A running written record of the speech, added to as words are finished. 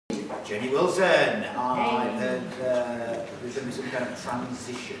Jenny Wilson. I've heard there's going to be some kind of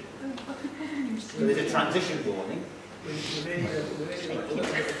transition. So there's a transition warning.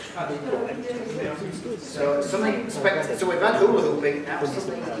 So something spectacular. So we've had hula hooping, now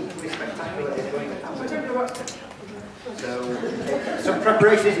something equally spectacular is going to happen. So some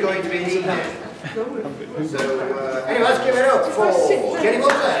preparation is going to be needed. So anyway, let's give it up for Jenny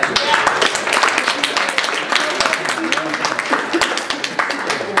Wilson.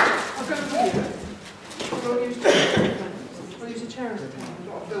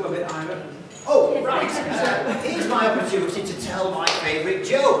 Oh, right. Here's my opportunity to tell my favourite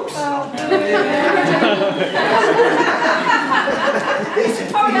jokes. Hurry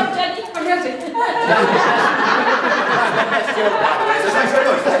up, Jenny. I'm ready.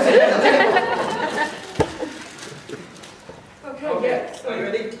 Okay, yeah. Are you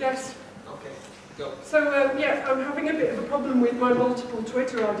ready? Yes. Okay, go. So, yeah, I'm having a bit of a problem with my multiple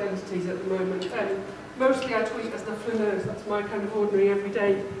Twitter identities at the moment. Mostly I tweet as the flaneurs, that's my kind of ordinary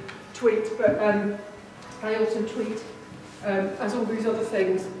everyday tweet, but I also tweet as all these other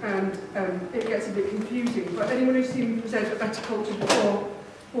things, and it gets a bit confusing. But anyone who's seen me present at BettaKultcha before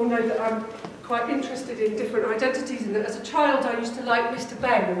will know that I'm quite interested in different identities, and that as a child I used to like Mr.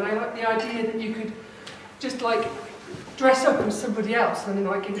 Ben, and I like the idea that you could just like dress up as somebody else and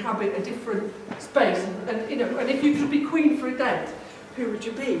like inhabit a different space, and you know, and if you could be queen for a day, who would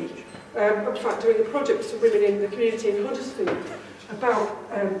you be? I'm in fact doing a project with some women in the community in Huddersfield about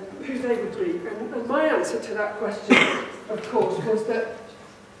who they would be, and my answer to that question, of course, was that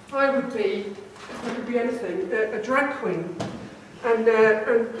I would be, if I could be anything, a drag queen, and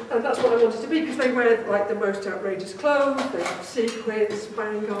that's what I wanted to be, because they wear like the most outrageous clothes, they have sequins,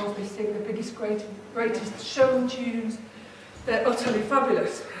 spangles, they sing the biggest, greatest show tunes, they're utterly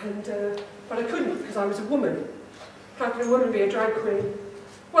fabulous, and but I couldn't because I was a woman. How can a woman be a drag queen?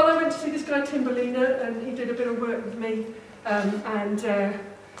 Well, I went to see this guy Timberlina, and he did a bit of work with me, and the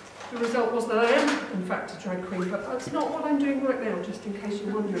result was that I am, in fact, a drag queen, but that's not what I'm doing right now, just in case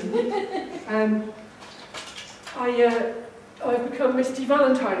you're wondering. I've become Misty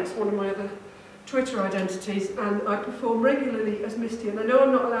Valentine, it's one of my other Twitter identities, and I perform regularly as Misty, and I know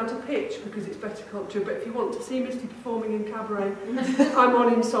I'm not allowed to pitch because it's BettaKultcha, but if you want to see Misty performing in cabaret, I'm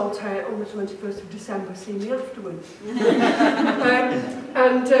on in Saltaire on the 21st of December, see me afterwards.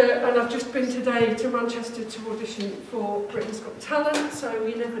 And I've just been today to Manchester to audition for Britain's Got Talent, so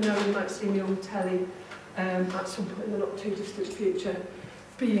you never know, you might see me on telly at some point in the not too distant future,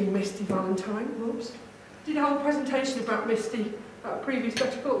 being Misty Valentine. Whoops. Did a whole presentation about Misty at a previous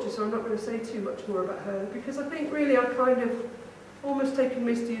BettaKultcha, so I'm not going to say too much more about her, because I think really I've kind of almost taken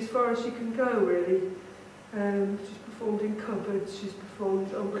Misty as far as she can go, really. She's performed in cupboards, she's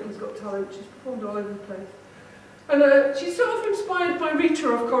performed on Britain's Got Talent, she's performed all over the place. And she's sort of inspired by Rita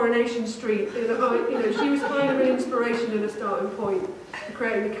of Coronation Street. You know, she was kind of an inspiration and a starting point for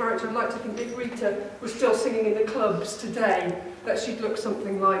creating the character. I'd like to think if Rita was still singing in the clubs today, that she'd look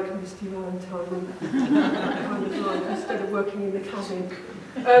something like Misty Valentine, kind of like, instead of working in the cabin.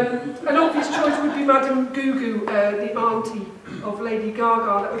 An obvious choice would be Madame Gugu, the auntie of Lady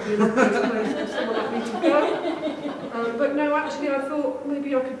Gaga. That would be an obvious place for someone like me to go. But no, actually, I thought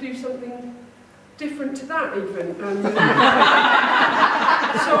maybe I could do something different to that even. So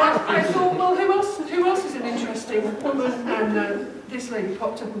I thought, well, who else is an interesting woman? And this lady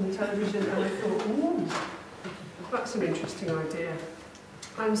popped up on the television, and I thought, ooh, that's an interesting idea.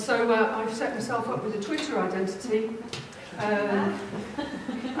 And so I've set myself up with a Twitter identity, and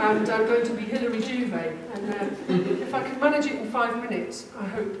I'm going to be Hilary Juve. And if I can manage it in 5 minutes, I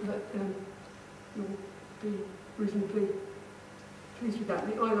hope that you'll be reasonably pleased with that.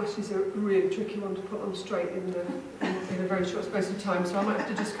 The eyelashes are a really tricky one to put on straight in a very short space of time, so I might have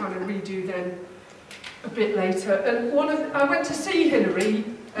to just kind of redo them a bit later. And I went to see Hilary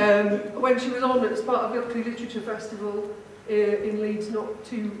when she was on as part of the Oakley Literature Festival in Leeds not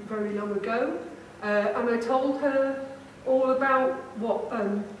too very long ago, and I told her all about what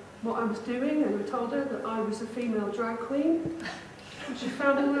I was doing, and I told her that I was a female drag queen. And she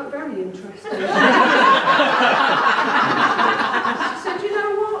found all that very interesting. She said, you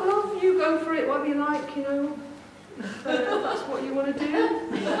know what, love, you go for it, whatever you like, you know, if that's what you want to do.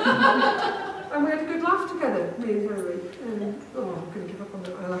 And we had a good laugh together, me and Hilary. Oh, I'm going to give up on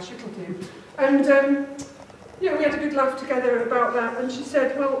the eyelash, it'll do. And yeah, we had a good laugh together about that, and she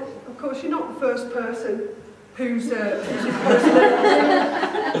said, well, of course, you're not the first person who's impersonating.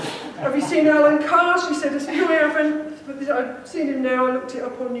 Have you seen Alan Carr? She said, I said, no, I haven't. But I've seen him now, I looked it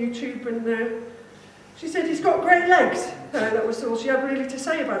up on YouTube, and she said, he's got great legs. That was all she had really to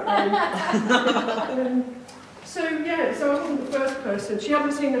say about him. So yeah, so I wasn't the first person. She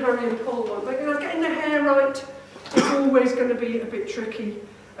hadn't seen the Harry and Paul one, but getting the hair right is always going to be a bit tricky.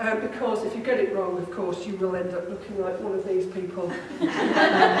 Because if you get it wrong, of course, you will end up looking like one of these people.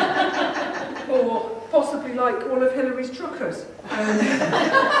 Or possibly like one of Hillary's truckers.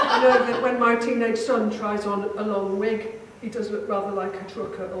 I know that when my teenage son tries on a long wig, he does look rather like a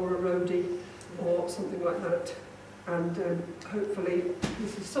trucker or a roadie or something like that. And hopefully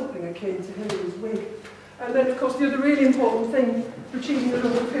this is something akin to Hillary's wig. And then, of course, the other really important thing for achieving the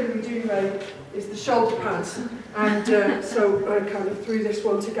look of Hillary Duvet is the shoulder pads. And so I kind of threw this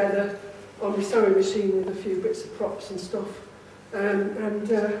one together on my sewing machine with a few bits of props and stuff.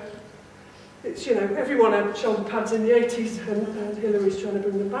 It's, you know, everyone had shoulder pads in the 80s, and Hillary's trying to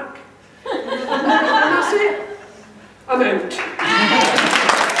bring them back. And that's it. I'm out.